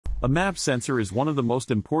A MAP sensor is one of the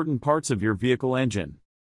most important parts of your vehicle engine.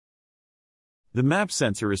 The MAP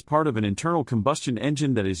sensor is part of an internal combustion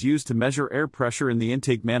engine that is used to measure air pressure in the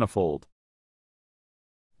intake manifold.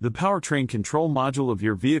 The powertrain control module of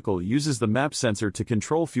your vehicle uses the MAP sensor to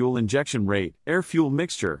control fuel injection rate, air-fuel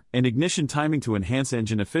mixture, and ignition timing to enhance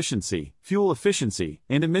engine efficiency, fuel efficiency,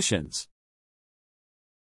 and emissions.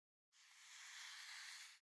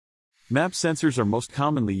 MAP sensors are most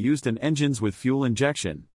commonly used in engines with fuel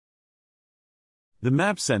injection. The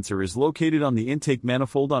MAP sensor is located on the intake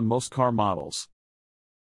manifold on most car models.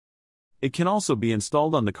 It can also be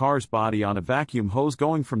installed on the car's body on a vacuum hose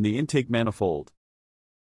going from the intake manifold.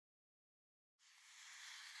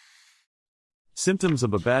 Symptoms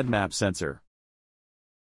of a bad MAP sensor.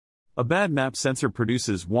 A bad MAP sensor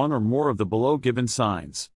produces one or more of the below given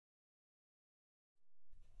signs.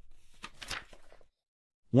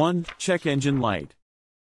 1. Check engine light.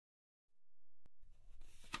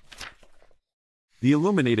 The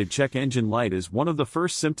illuminated check engine light is one of the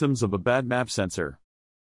first symptoms of a bad MAP sensor.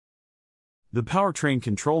 The powertrain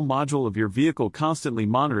control module of your vehicle constantly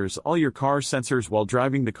monitors all your car's sensors while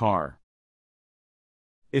driving the car.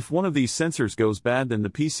 If one of these sensors goes bad, then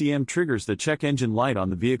the PCM triggers the check engine light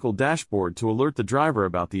on the vehicle dashboard to alert the driver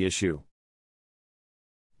about the issue.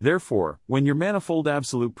 Therefore, when your manifold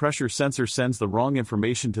absolute pressure sensor sends the wrong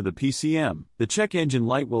information to the PCM, the check engine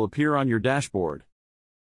light will appear on your dashboard.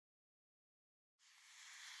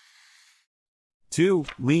 2.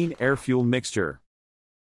 Lean air-fuel mixture.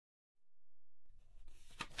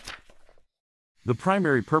 The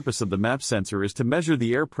primary purpose of the MAP sensor is to measure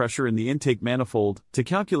the air pressure in the intake manifold, to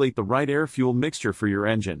calculate the right air-fuel mixture for your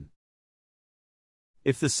engine.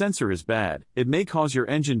 If the sensor is bad, it may cause your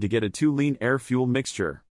engine to get a too lean air-fuel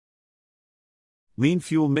mixture. Lean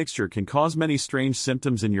fuel mixture can cause many strange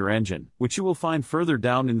symptoms in your engine, which you will find further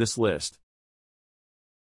down in this list.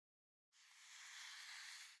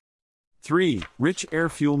 3. Rich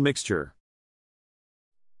air-fuel mixture.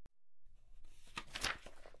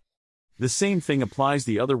 The same thing applies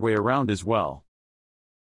the other way around as well.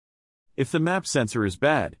 If the MAP sensor is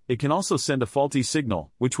bad, it can also send a faulty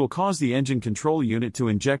signal, which will cause the engine control unit to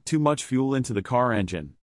inject too much fuel into the car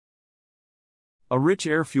engine. A rich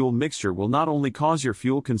air-fuel mixture will not only cause your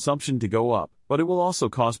fuel consumption to go up, but it will also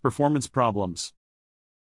cause performance problems.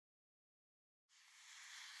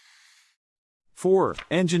 4.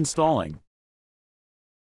 Engine stalling.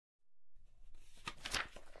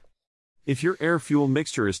 If your air-fuel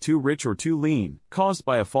mixture is too rich or too lean, caused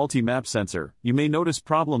by a faulty MAP sensor, you may notice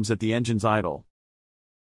problems at the engine's idle.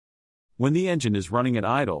 When the engine is running at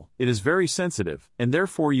idle, it is very sensitive, and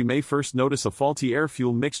therefore you may first notice a faulty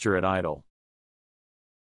air-fuel mixture at idle.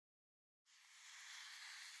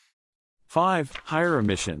 5. Higher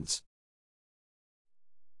emissions.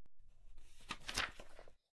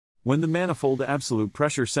 When the manifold absolute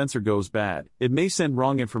pressure sensor goes bad, it may send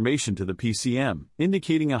wrong information to the PCM,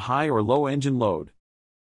 indicating a high or low engine load.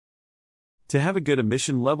 To have a good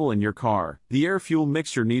emission level in your car, the air-fuel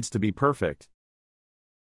mixture needs to be perfect.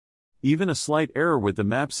 Even a slight error with the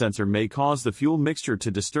MAP sensor may cause the fuel mixture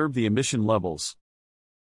to disturb the emission levels.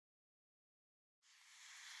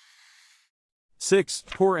 6.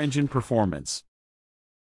 Poor engine performance.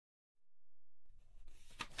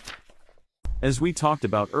 As we talked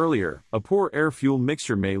about earlier, a poor air-fuel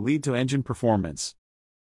mixture may lead to engine performance.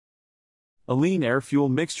 A lean air-fuel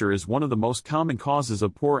mixture is one of the most common causes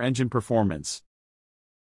of poor engine performance.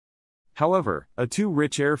 However, a too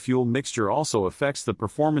rich air-fuel mixture also affects the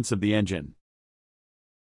performance of the engine.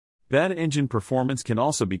 Bad engine performance can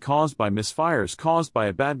also be caused by misfires caused by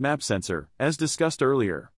a bad MAP sensor, as discussed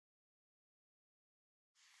earlier.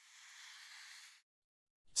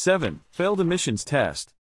 7. Failed emissions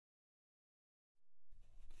test.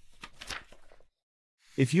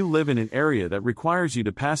 If you live in an area that requires you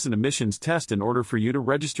to pass an emissions test in order for you to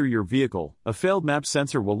register your vehicle, a failed MAP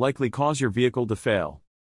sensor will likely cause your vehicle to fail.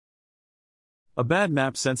 A bad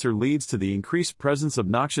MAP sensor leads to the increased presence of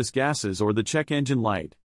noxious gases or the check engine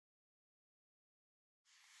light.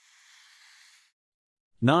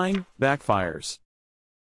 9. Backfires.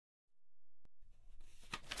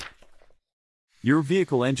 Your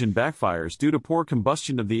vehicle engine backfires due to poor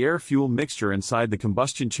combustion of the air-fuel mixture inside the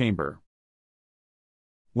combustion chamber.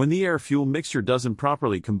 When the air-fuel mixture doesn't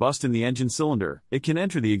properly combust in the engine cylinder, it can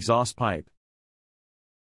enter the exhaust pipe.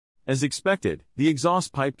 As expected, the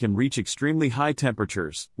exhaust pipe can reach extremely high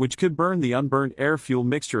temperatures, which could burn the unburned air-fuel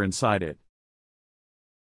mixture inside it.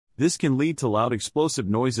 This can lead to loud explosive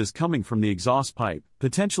noises coming from the exhaust pipe,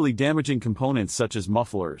 potentially damaging components such as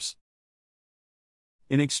mufflers.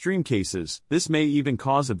 In extreme cases, this may even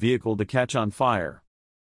cause a vehicle to catch on fire.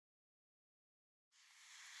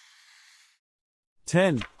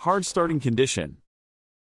 10. Hard starting condition.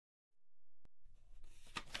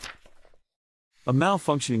 A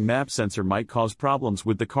malfunctioning map sensor might cause problems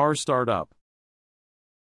with the car's startup.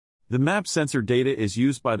 The map sensor data is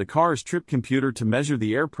used by the car's trip computer to measure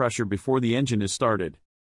the air pressure before the engine is started.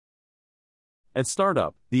 At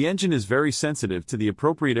startup, the engine is very sensitive to the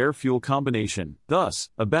appropriate air-fuel combination. Thus,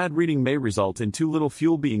 a bad reading may result in too little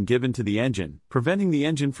fuel being given to the engine, preventing the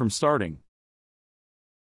engine from starting.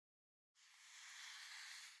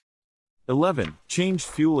 11. Changed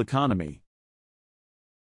fuel economy.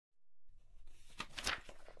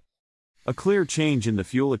 A clear change in the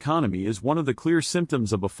fuel economy is one of the clear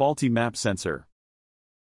symptoms of a faulty map sensor.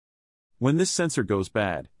 When this sensor goes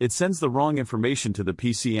bad, it sends the wrong information to the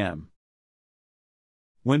PCM.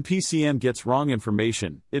 When PCM gets wrong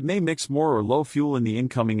information, it may mix more or low fuel in the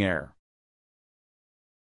incoming air.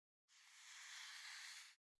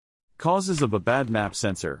 Causes of a bad map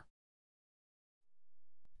sensor.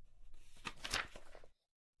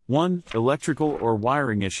 1. Electrical or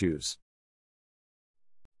wiring issues.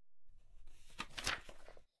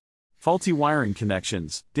 Faulty wiring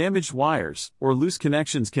connections, damaged wires, or loose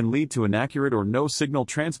connections can lead to inaccurate or no signal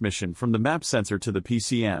transmission from the map sensor to the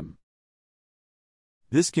PCM.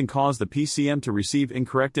 This can cause the PCM to receive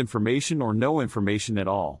incorrect information or no information at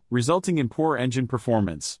all, resulting in poor engine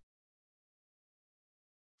performance.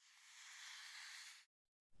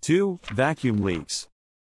 2. Vacuum leaks.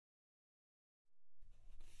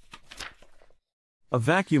 A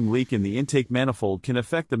vacuum leak in the intake manifold can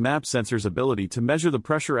affect the map sensor's ability to measure the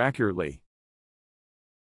pressure accurately.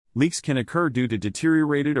 Leaks can occur due to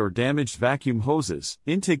deteriorated or damaged vacuum hoses,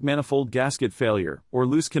 intake manifold gasket failure, or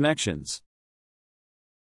loose connections.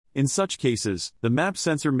 In such cases, the map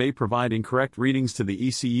sensor may provide incorrect readings to the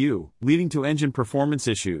ECU, leading to engine performance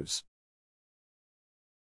issues.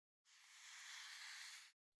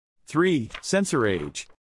 3. Sensor age.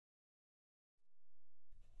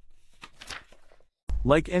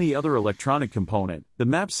 Like any other electronic component, the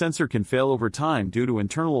map sensor can fail over time due to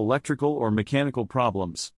internal electrical or mechanical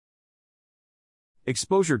problems.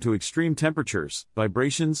 Exposure to extreme temperatures,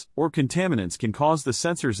 vibrations, or contaminants can cause the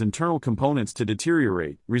sensor's internal components to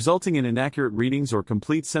deteriorate, resulting in inaccurate readings or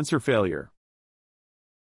complete sensor failure.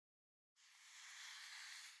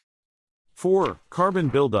 4. Carbon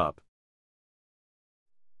buildup.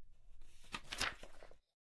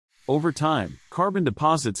 Over time, carbon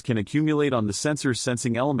deposits can accumulate on the sensor's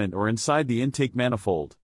sensing element or inside the intake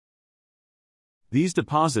manifold. These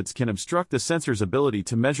deposits can obstruct the sensor's ability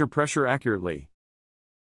to measure pressure accurately.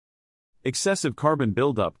 Excessive carbon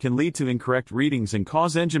buildup can lead to incorrect readings and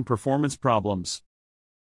cause engine performance problems.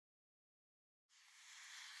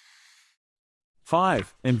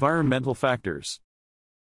 5. Environmental factors.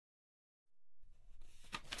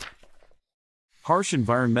 Harsh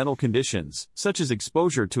environmental conditions, such as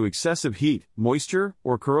exposure to excessive heat, moisture,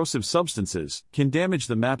 or corrosive substances, can damage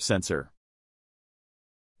the map sensor.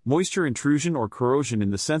 Moisture intrusion or corrosion in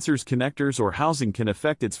the sensor's connectors or housing can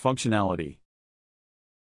affect its functionality.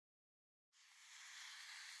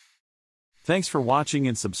 Thanks for watching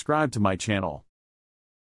and subscribe to my channel.